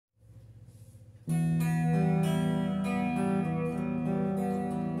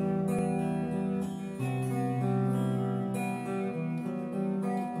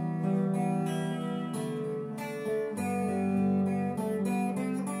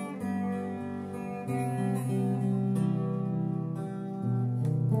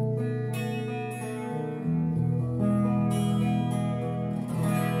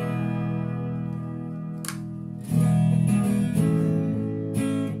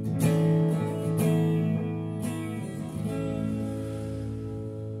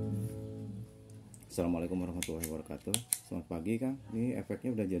Assalamualaikum warahmatullahi wabarakatuh. Selamat pagi Kang. Ini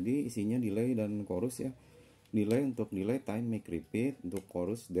efeknya udah jadi, isinya delay dan chorus ya. Delay untuk delay, time, make, repeat. Untuk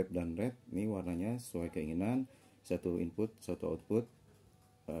chorus, depth dan red. Ini warnanya sesuai keinginan. Satu input, satu output.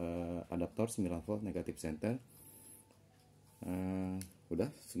 Adaptor 9 volt negatif center. Udah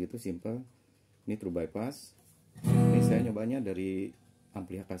segitu simple. Ini true bypass. Ini saya nyobanya dari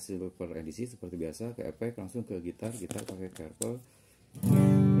amplifikasi per edisi seperti biasa ke efek langsung ke gitar pakai Carvel.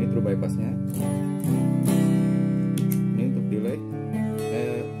 Ini true bypassnya. Ini untuk delay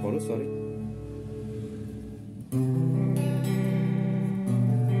chorus sorry.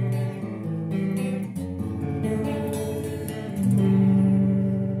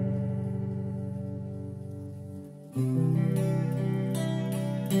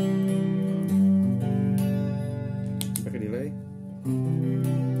 Pakai delay.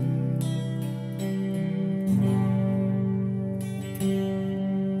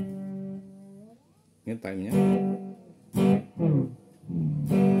 Ini time-nya.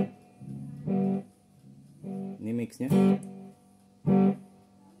 Ini mix-nya.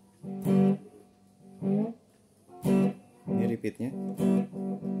 Ini repeat-nya.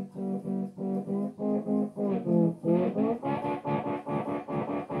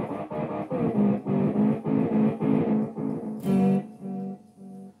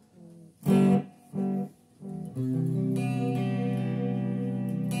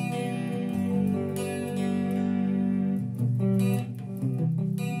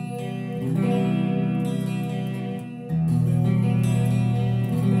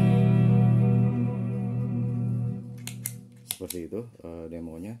 Seperti itu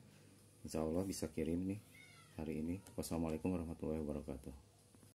demonya. Insya Allah bisa kirim nih hari ini. Wassalamualaikum warahmatullahi wabarakatuh.